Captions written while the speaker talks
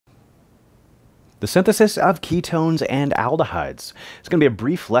The synthesis of ketones and aldehydes. It's going to be a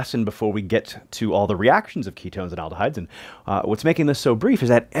brief lesson before we get to all the reactions of ketones and aldehydes. And what's making this so brief is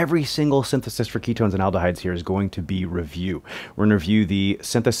that every single synthesis for ketones and aldehydes here is going to be review. We're going to review the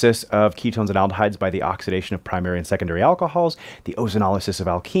synthesis of ketones and aldehydes by the oxidation of primary and secondary alcohols, the ozonolysis of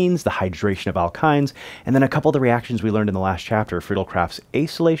alkenes, the hydration of alkynes, and then a couple of the reactions we learned in the last chapter, Friedel-Crafts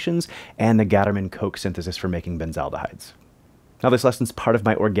Acylations, and the Gatterman-Koch synthesis for making benzaldehydes. Now, this lesson's part of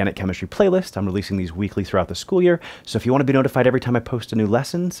my organic chemistry playlist. I'm releasing these weekly throughout the school year, so if you want to be notified every time I post a new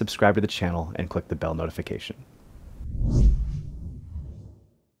lesson, subscribe to the channel and click the bell notification.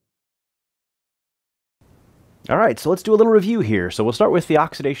 All right, so let's do a little review here. So we'll start with the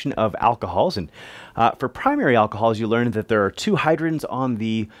oxidation of alcohols. And for primary alcohols, you learned that there are two hydrogens on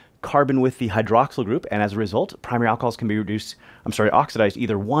the carbon with the hydroxyl group, and as a result, primary alcohols can be oxidized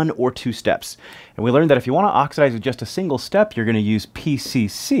either one or two steps. And we learned that if you want to oxidize with just a single step, you're going to use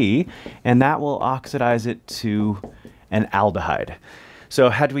PCC, and that will oxidize it to an aldehyde. So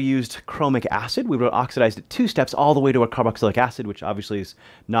had we used chromic acid, we would have oxidized it two steps all the way to a carboxylic acid, which obviously is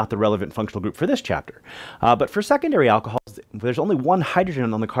not the relevant functional group for this chapter. But for secondary alcohols, there's only one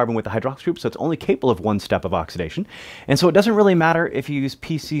hydrogen on the carbon with the hydroxyl group, so it's only capable of one step of oxidation. And so it doesn't really matter if you use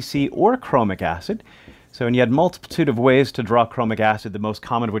PCC or chromic acid. So when you had a multitude of ways to draw chromic acid, the most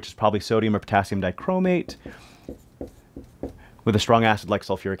common of which is probably sodium or potassium dichromate with a strong acid like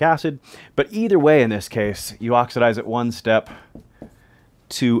sulfuric acid. But either way, in this case, you oxidize it one step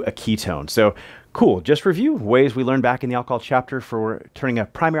to a ketone. So cool, just review ways we learned back in the alcohol chapter for turning a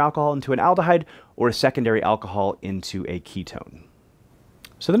primary alcohol into an aldehyde or a secondary alcohol into a ketone.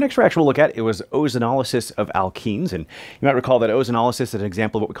 So the next reaction we'll look at, it was ozonolysis of alkenes. And you might recall that ozonolysis is an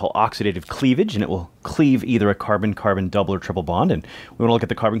example of what we call oxidative cleavage, and it will cleave either a carbon-carbon double or triple bond. And we want to look at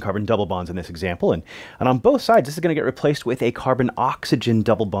the carbon-carbon double bonds in this example. And on both sides, this is going to get replaced with a carbon-oxygen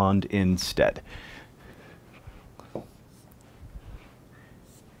double bond instead.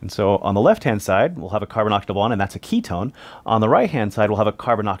 And so on the left-hand side, we'll have a carbon-oxygen double bond, and that's a ketone. On the right-hand side, we'll have a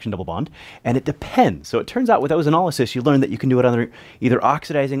carbon-oxygen double bond, and it depends. So it turns out with ozonolysis, you learn that you can do it under either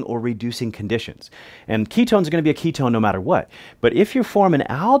oxidizing or reducing conditions. And ketones are going to be a ketone no matter what. But if you form an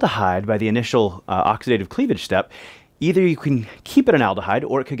aldehyde by the initial oxidative cleavage step, either you can keep it an aldehyde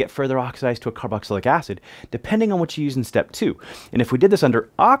or it could get further oxidized to a carboxylic acid, depending on what you use in step 2. And if we did this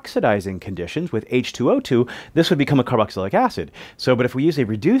under oxidizing conditions with H2O2, this would become a carboxylic acid. So, but if we use a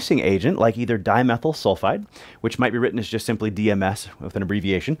reducing agent like either dimethyl sulfide, which might be written as just simply DMS with an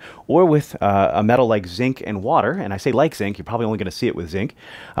abbreviation, or with a metal like zinc and water, and I say like zinc, you're probably only going to see it with zinc,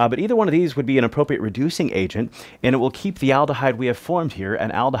 but either one of these would be an appropriate reducing agent, and it will keep the aldehyde we have formed here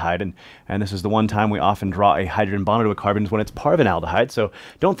an aldehyde. And this is the one time we often draw a hydrogen bond to a carbon when it's part of an aldehyde. So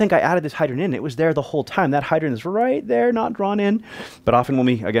don't think I added this hydrogen in. It was there the whole time. That hydrogen is right there, not drawn in. But often when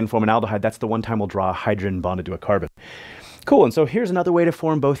we, again, form an aldehyde, that's the one time we'll draw a hydrogen bonded to a carbon. Cool, and so here's another way to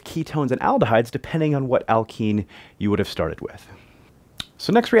form both ketones and aldehydes depending on what alkene you would have started with.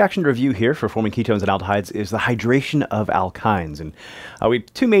 So next reaction to review here for forming ketones and aldehydes is the hydration of alkynes. And we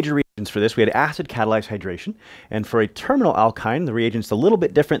have two major reagents for this. We had acid-catalyzed hydration, and for a terminal alkyne, the reagent's a little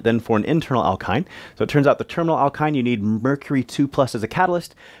bit different than for an internal alkyne. So it turns out the terminal alkyne, you need mercury 2+ as a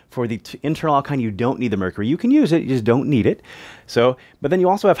catalyst. For the internal alkyne, you don't need the mercury. You can use it, you just don't need it. So, but then you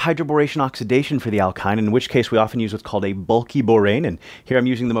also have hydroboration-oxidation for the alkyne, in which case we often use what's called a bulky borane. And here I'm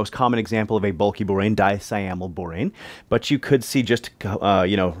using the most common example of a bulky borane, dicyamylborane. But you could see just,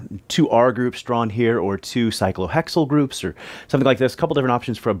 two R groups drawn here, or two cyclohexyl groups, or something like this. A couple different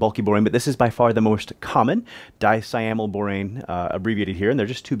options for a bulky borane, but this is by far the most common, dicyamylborane, abbreviated here, and they're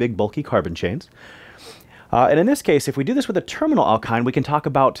just two big bulky carbon chains. And in this case, if we do this with a terminal alkyne, we can talk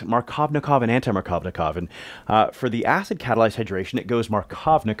about Markovnikov and anti-Markovnikov. And for the acid-catalyzed hydration, it goes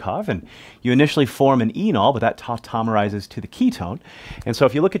Markovnikov, and you initially form an enol, but that tautomerizes to the ketone. And so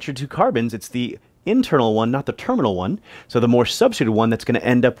if you look at your two carbons, it's the internal one, not the terminal one, so the more substituted one that's going to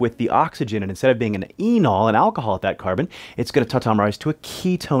end up with the oxygen, and instead of being an enol, an alcohol at that carbon, it's going to tautomerize to a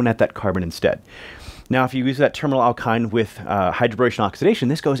ketone at that carbon instead. Now, if you use that terminal alkyne with hydroboration-oxidation,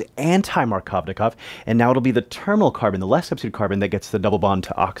 this goes anti-Markovnikov, and now it'll be the terminal carbon, the less substituted carbon, that gets the double bond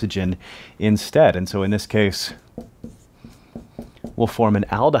to oxygen instead. And so in this case, we'll form an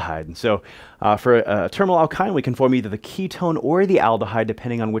aldehyde. And so for a terminal alkyne, we can form either the ketone or the aldehyde,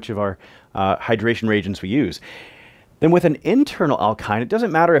 depending on which of our hydration reagents we use. Then with an internal alkyne, it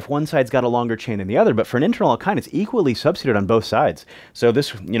doesn't matter if one side's got a longer chain than the other, but for an internal alkyne, it's equally substituted on both sides. So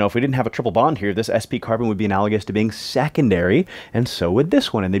this, if we didn't have a triple bond here, this sp carbon would be analogous to being secondary, and so would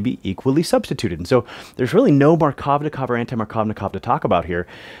this one, and they'd be equally substituted. And so there's really no Markovnikov or anti-Markovnikov to talk about here.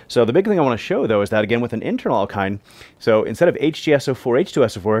 So the big thing I want to show, though, is that, again, with an internal alkyne, so instead of HgSO4,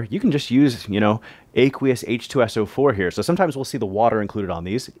 H2SO4, you can just use, aqueous H2SO4 here. So sometimes we'll see the water included on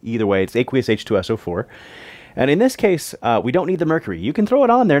these. Either way, it's aqueous H2SO4. And in this case, we don't need the mercury. You can throw it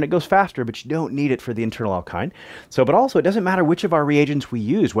on there and it goes faster, but you don't need it for the internal alkyne. So, but also it doesn't matter which of our reagents we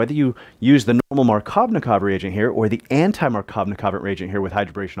use, whether you use the normal Markovnikov reagent here or the anti-Markovnikov reagent here with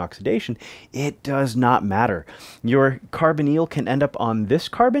hydroboration-oxidation, it does not matter. Your carbonyl can end up on this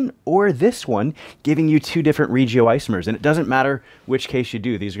carbon or this one, giving you two different regioisomers. And it doesn't matter which case you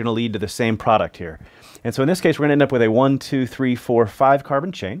do. These are going to lead to the same product here. And so in this case, we're going to end up with a 1, 2, 3, 4, 5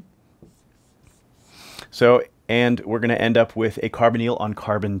 carbon chain. So, and we're going to end up with a carbonyl on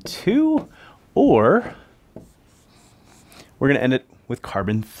carbon 2, or we're going to end it with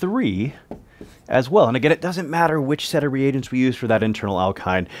carbon 3 as well. And again, it doesn't matter which set of reagents we use for that internal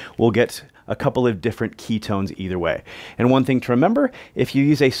alkyne. We'll get a couple of different ketones either way. And one thing to remember, if you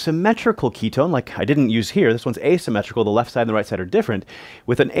use a symmetrical ketone, like I didn't use here, this one's asymmetrical, the left side and the right side are different.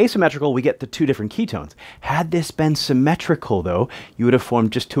 With an asymmetrical, we get the two different ketones. Had this been symmetrical, though, you would have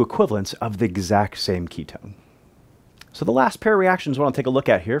formed just two equivalents of the exact same ketone. So the last pair of reactions we want to take a look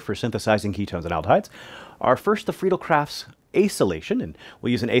at here for synthesizing ketones and aldehydes are first the Friedel-Crafts Acylation, and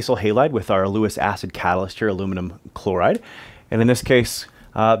we'll use an acyl halide with our Lewis acid catalyst here, aluminum chloride. And in this case,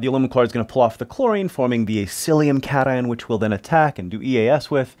 the aluminum chloride is going to pull off the chlorine, forming the acylium cation, which we'll then attack and do EAS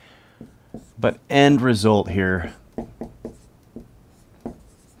with. But end result here.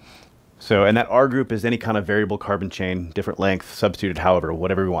 So, and that R group is any kind of variable carbon chain, different length, substituted however,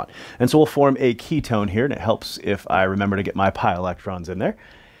 whatever we want. And so we'll form a ketone here, and it helps if I remember to get my pi electrons in there.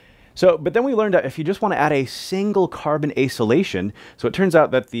 So, but then we learned that if you just want to add a single carbon acylation, so it turns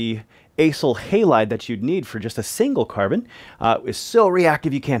out that the acyl halide that you'd need for just a single carbon is so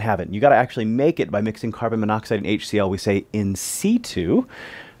reactive you can't have it. You got to actually make it by mixing carbon monoxide and HCl, we say in situ.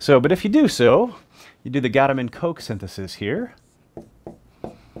 So, but if you do so, you do the Gatterman-Koch synthesis here,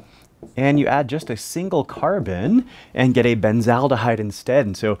 and you add just a single carbon and get a benzaldehyde instead.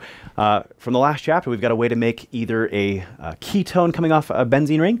 And so from the last chapter, we've got a way to make either a ketone coming off a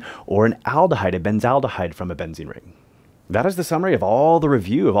benzene ring or an aldehyde, a benzaldehyde from a benzene ring. That is the summary of all the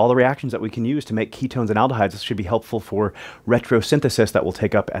review of all the reactions that we can use to make ketones and aldehydes. This should be helpful for retrosynthesis that we'll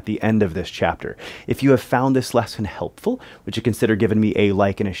take up at the end of this chapter. If you have found this lesson helpful, would you consider giving me a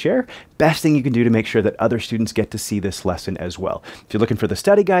like and a share? Best thing you can do to make sure that other students get to see this lesson as well. If you're looking for the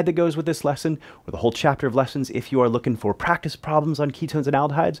study guide that goes with this lesson, or the whole chapter of lessons, if you are looking for practice problems on ketones and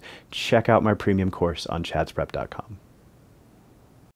aldehydes, check out my premium course on chadsprep.com.